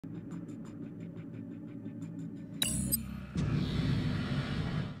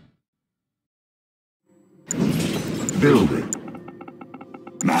Building.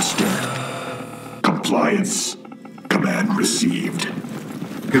 Master. Compliance. Command received.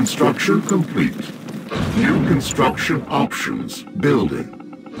 Construction complete. New construction options. Building.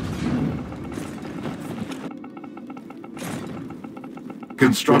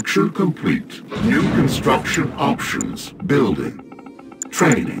 Construction complete. New construction options. Building.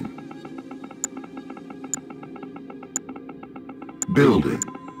 Training. Building.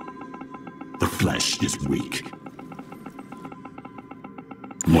 The flesh is weak.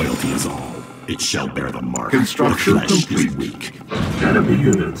 Loyalty is all. It shall bear the mark. Construction the flesh complete. is weak. Enemy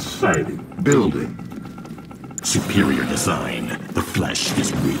units sighted. Building. Superior design. The flesh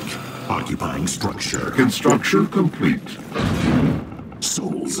is weak. Occupying structure. Construction complete.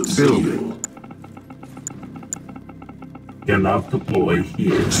 Souls of Building. steel. Cannot deploy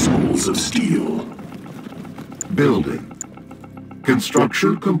here. Souls of steel. Building.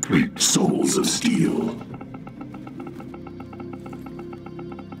 Construction complete. Souls of steel.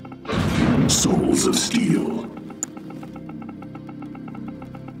 Souls of steel.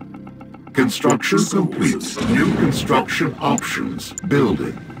 Construction Souls complete. of steel. New construction options.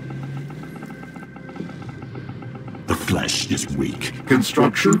 Building. The flesh is weak.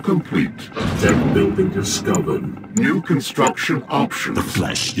 Construction complete. Tech building discovered. New construction The options.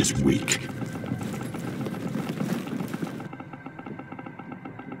 flesh is weak.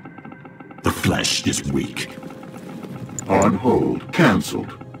 The flesh is weak. On hold.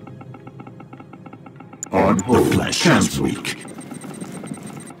 Cancelled. On The hold. flesh is Cancelled. weak.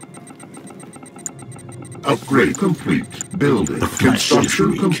 Upgrade complete. Building. The flesh is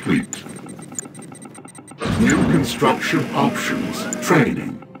Construction weak. complete. New construction options.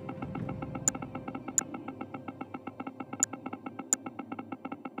 Training.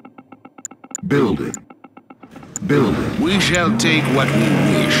 Building. Building. We shall take what we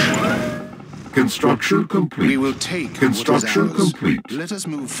wish. Construction complete. We will take Construction what is ours. complete. Let us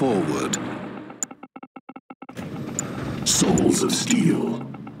move forward. Souls of steel.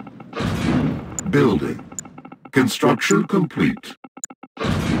 Building. Construction complete.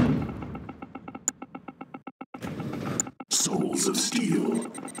 Souls of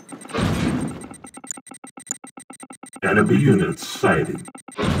steel. Enemy units sighted.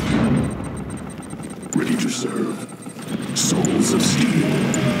 Ready to serve. Souls of steel.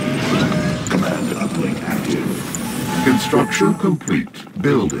 Command uplink active. Construction complete.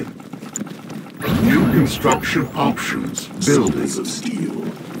 Building. New construction options. Building. Souls of steel.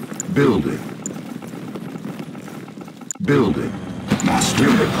 Building. Building. Master.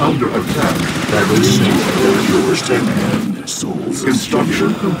 Unit under attack. Yours to command. Souls of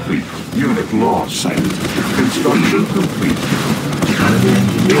Construction complete. Unit lost. Silent. Construction complete.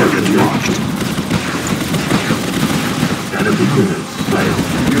 Target locked. Enemy units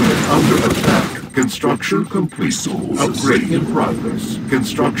sighted. Unit under attack. Construction complete. Souls of Upgrade in steel. progress.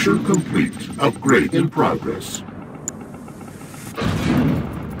 Construction complete. Upgrade in progress.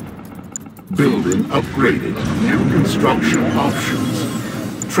 Building upgraded. New construction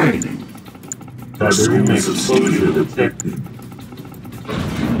options. Training. Tiberium Souls of exposure steel. detected.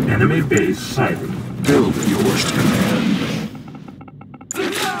 Enemy base sighted. Building. Yours to command.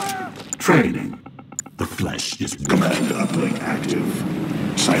 Training. The flesh is weak. Command uplink active.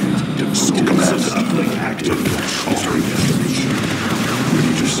 Silent. Devoted. Command uplink active. Altering destination.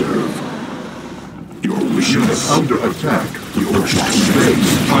 Ready to serve. Your Unit wishes. under attack. Yours to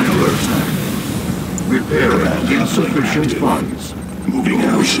Base command. under attack. Repairing insufficient funds. Moving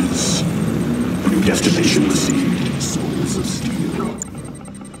out. Wishes. New destination received. Souls of steel.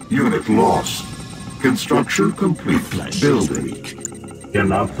 Unit lost. Construction complete. Flesh is Building. weak.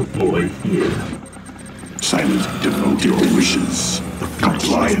 Cannot deploy here. Silent. Devote your wishes.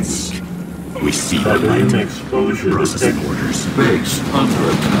 Compliance. We see the Tiberium light. exposure Processing detected. orders. Base under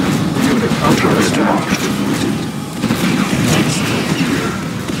attack. Unit under attack.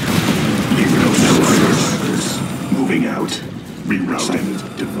 Leave no survivors. Moving out. Reroute.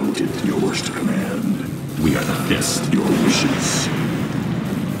 Silent. Devoted. Yours to command. We are the fist. Your wishes.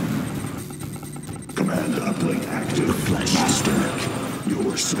 Command uplink active. The flesh. Master.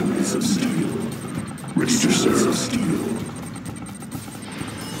 Your souls of steel. Ready to serve. Steel.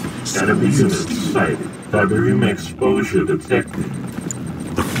 Enemy Souls of units steel. sighted. Tiberium exposure detected.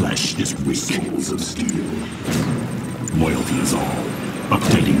 The flesh is weak. Souls of steel. Loyalty is all.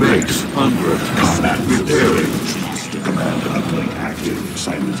 Updating Base under attack. Combat Repairing. Command uplink active.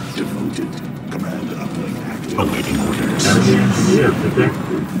 Silent. Devoted. Command uplink active. Awaiting orders. Enemy engineer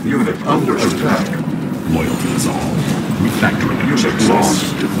detected. Unit under attack. Loyalty is all. Refactoring Unit objectives.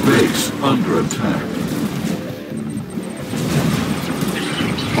 lost. Base under attack.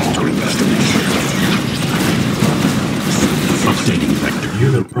 Altering destination.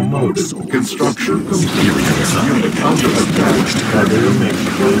 Unit promoted. Construction complete. Unit under attack. Tiberium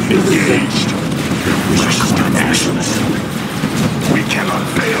explosion detected. We cannot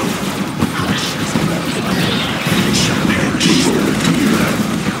fail.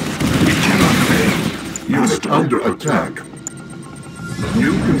 We cannot fail. Unit under attack.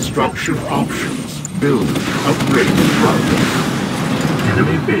 New construction options. Build, upgrade in progress.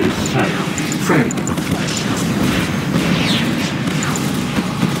 Enemy base sighted. Train.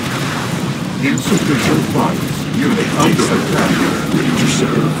 Insufficient funds. Unit under attack. Ready to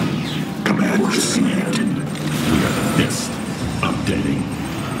serve. Command received. We are the Fist. Updating.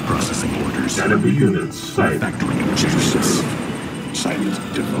 Processing orders. Enemy units sighted. Factoring in Ready to objectives. serve.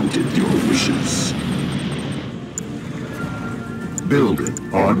 Silent devoted your wishes.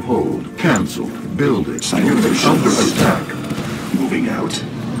 Building. On hold. Cancelled. Building. Silent Unit wishes. under attack. Moving out.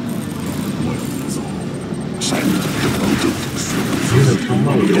 Loyalty is all. Silent devoted. Unit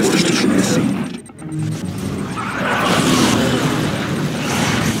promoted. Destination received.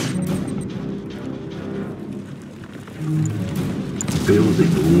 Building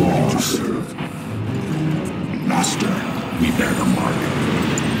To lost. serve. Master. We bear the mark.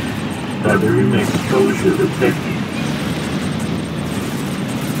 Tiberium exposure detected.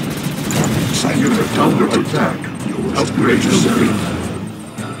 Silent Unit under attack. Upgrade complete.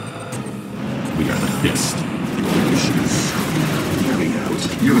 We are the Fist. your wishes. Moving out.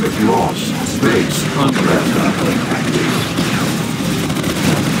 Unit lost. Base contract. Active.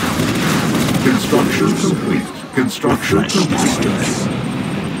 Construction complete. Construction complete.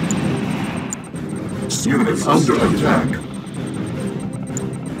 Unit under attack.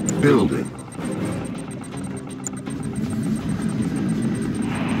 Building.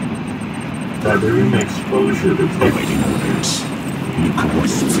 Tiberium exposure detected. Awaiting orders. New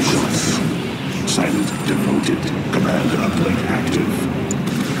coordinates. Silent devoted. Command uplink active.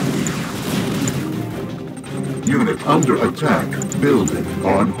 Unit under attack. Building.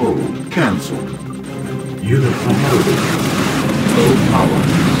 On hold. Cancelled. Unit promoted. Low power.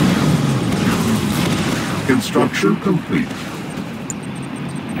 Construction complete.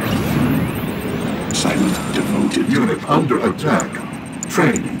 Silent devoted. Unit under attack.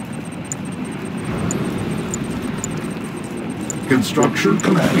 Training. Construction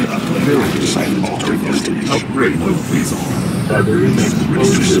complete. Building. Silent devoted. Upgrade complete. Tiberium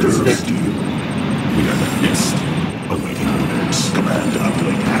exposure detected. We are the Fist. Awaiting orders. Command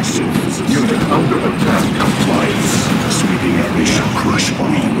uplink active. Unit under attack. Compliance. Sweeping area. Shall crush. We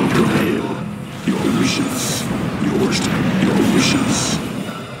will prevail. Your wishes. Yours. Your wishes.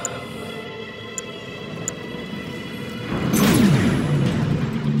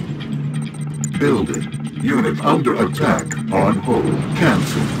 Building. Unit under attack. On hold.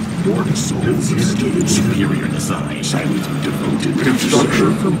 Cancelled. Your souls steel. Superior design. Silent devoted.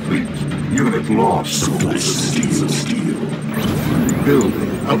 Construction complete. Unit lost. Souls steel.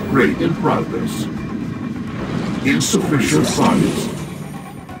 Building. Upgrade in progress. Insufficient funds.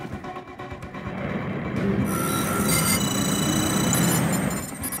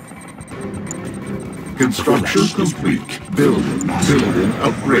 Construction complete. Building. Building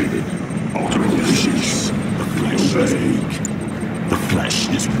upgraded. Altering wishes. The flesh is weak. The flesh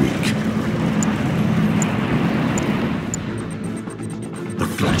is weak. The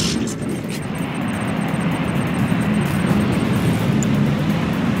flesh is weak.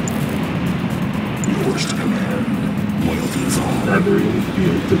 Yours to command. Loyalty is all. Tiberium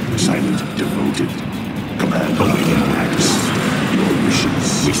field depleted. Silent devoted. Command awaiting acts. Your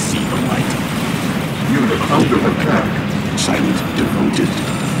wishes. We see the light. Unit under attack. Silent devoted.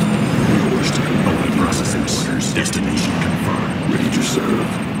 Yours to command. Awaiting processing orders. Destination confirmed. Ready to serve.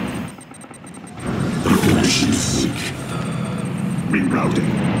 The flesh is weak. Rerouting.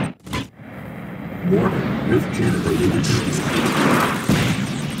 Warning. Rift generated.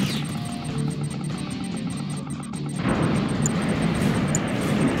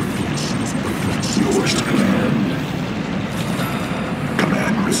 Yours to command.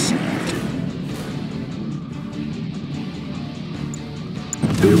 Command received.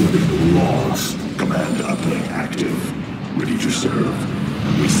 Building lost. Command uplink active. Ready to serve.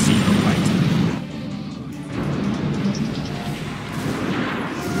 We see the light.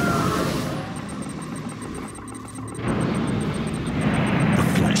 The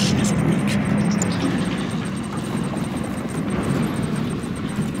flesh is weak.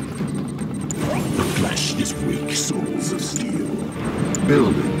 The flesh is weak. Souls of steel.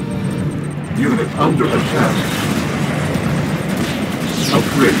 Building. Unit under attack.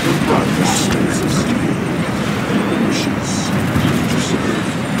 Upgrade in progress. Souls of steel. Your wishes. Ready to serve.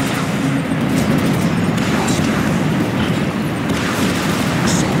 Master.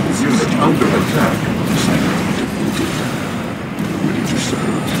 Unit under attack. Ready to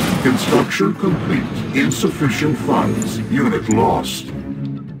serve. Construction complete. Insufficient funds. Unit lost.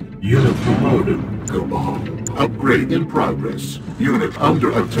 Unit promoted. Cabal. Upgrade in progress. Unit under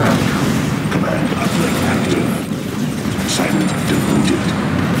attack. Command uplink active. Silent devoted.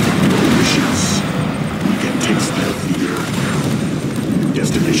 Your wishes. We can taste their fear.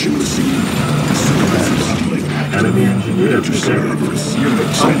 Destination received. Command uplink active. Enemy engineer To serve.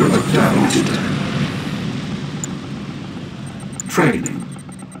 Unit under attack. Training.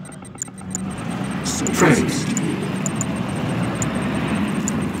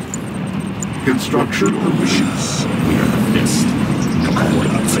 Construction Wishes. We are the fist. Command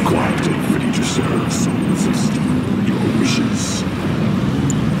uplink active. Ready to serve. Souls of steel. Your wishes.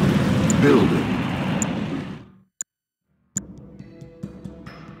 building.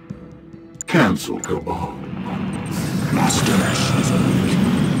 Cancel, Cabal. Master is weak.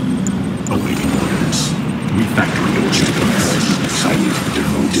 Awaiting orders. Refactory orders to command. Silent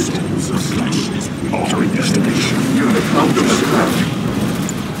devoted. Altering destination. Unit under attack.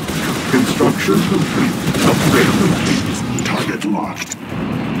 Construction complete. Upgrade complete. Target locked.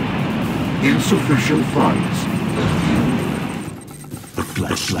 Insufficient funds. The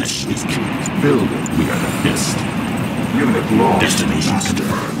flesh is killed. Building. We are the fist. Unit lost. Destination Master.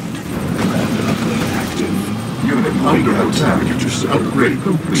 confirmed. Command uplink active. Unit under attack. Upgrade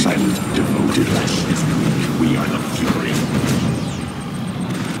complete. Silent devoted. Flesh is weak. We are the fury.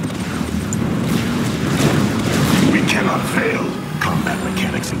 We cannot fail. Combat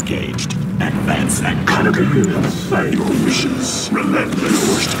mechanics engaged. Advance and Enemy conquer. unit sight. Your wishes. Relentless.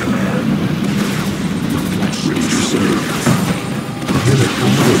 Yours to command. The flesh Ready to serve. Unit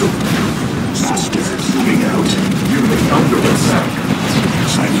promoted. Master. Moving out. Unit under attack.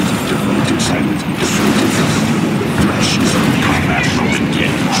 Silent devoted. Silent devoted. Flesh is on combat mode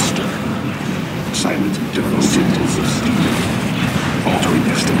again. Master. Silent devoted. Altering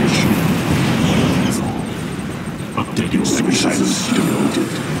destination. update Your your silence devoted.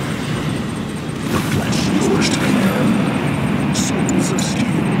 The flesh is Yours to command. Souls of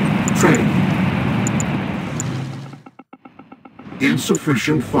steel. Train.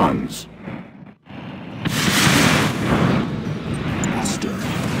 Insufficient funds. Master.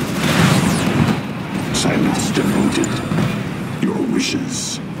 Silence devoted. Your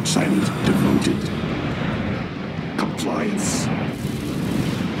wishes. Silent devoted. Compliance.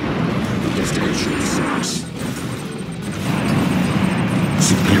 Destination service.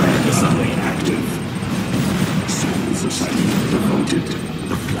 superior design. Active. Souls of silent devoted.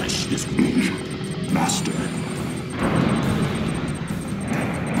 The flesh is weak. Master.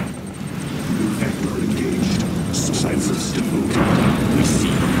 New vector engaged. Silence devoted. We see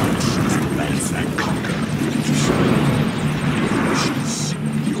the flesh advance and conquer. Ready to serve. Your wishes.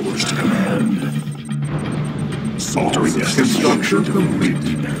 Yours to command. Altering destination. Construction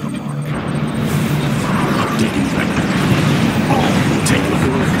complete. Bear the mark. Updating vector. All will take the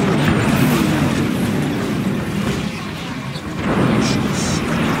mark. Wishes.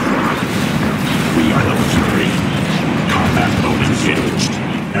 We are the fury. Combat mode engaged.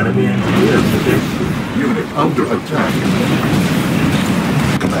 Enemy engineer detected. Unit under attack.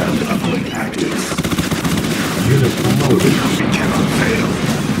 Command uplink active. Unit promoted. We cannot fail.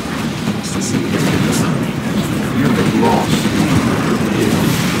 Superior design. Unit lost.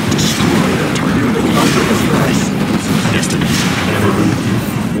 Destroy the target. Unit under attack. Destination.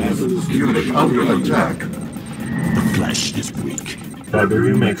 Unit under attack. The flesh is weak.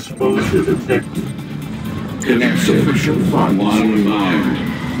 Tiberium exposure detected. Insufficient funds. One mind.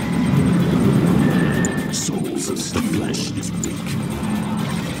 Souls of The steel. flesh is weak.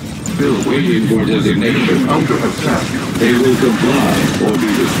 Building. Waiting for designation. Under attack. They will comply or be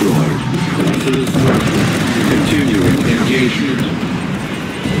destroyed. Continuing engagement.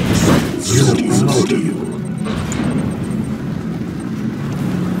 Unit promoted.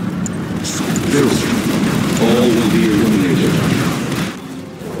 Building. All will be eliminated.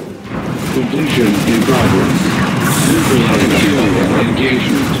 Completion in progress. Continuing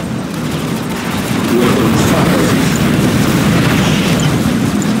engagement. Weapons fired.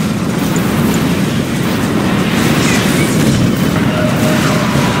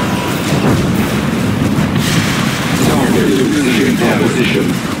 Target diminishing opposition.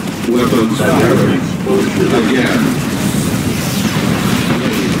 Weapons Tiberium fired. exposure. Again.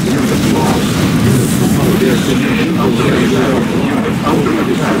 Unit lost. Destination Unit under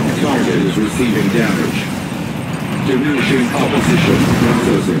attack. Target is receiving damage. Diminishing opposition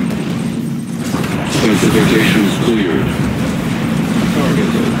processing. Specifications cleared.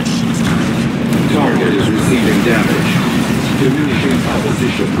 Target is receiving damage. Diminishing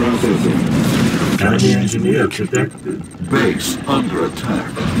opposition processing. Enemy engineer detected. Base under attack.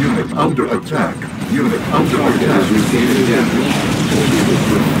 Unit under attack. Unit under Target attack. is receiving damage.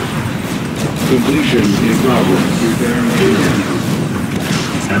 Completion in progress.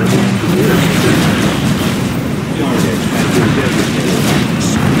 Enemy engineer detected. Target has been designated.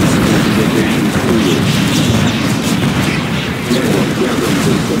 Location clear. Network weapon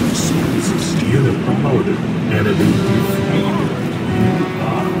systems. Unit promoted. Enemy defeated.